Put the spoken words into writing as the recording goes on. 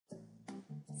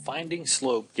Finding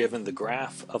slope given the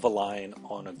graph of a line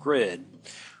on a grid.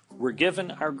 We're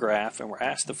given our graph and we're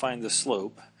asked to find the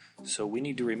slope, so we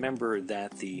need to remember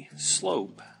that the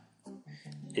slope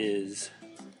is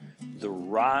the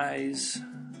rise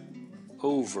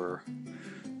over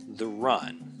the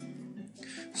run.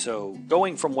 So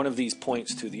going from one of these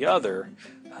points to the other,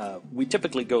 we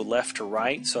typically go left to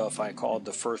right. So if I called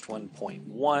the first one point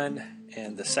 1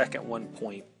 and the second one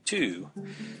point 2,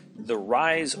 the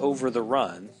rise over the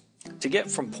run, to get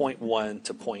from point 1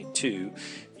 to point 2,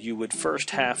 you would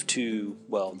first have to,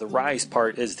 well, the rise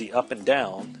part is the up and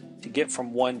down. To get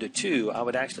from 1 to 2, I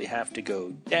would actually have to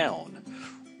go down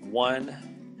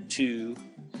 1, 2,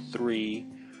 3,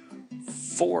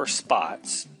 4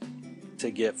 spots to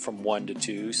get from 1 to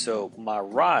 2. So my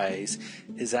rise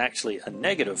is actually a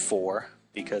 -4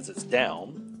 because it's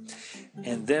down.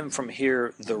 And then from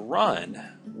here, the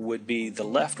run would be the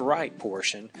left-right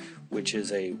portion, which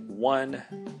is a 1,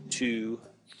 2,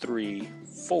 3,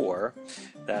 4.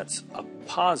 That's a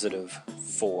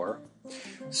 +4.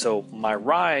 So my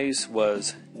rise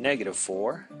was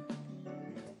 -4,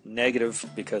 negative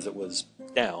because it was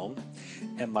down,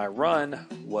 and my run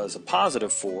was a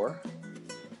 +4,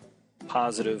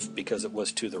 positive because it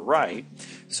was to the right.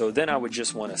 So then I would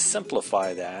just want to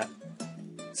simplify that.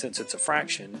 Since it's a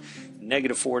fraction,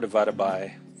 -4 divided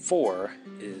by 4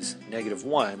 is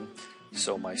 -1,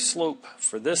 so my slope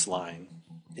for this line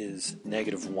is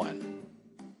 -1.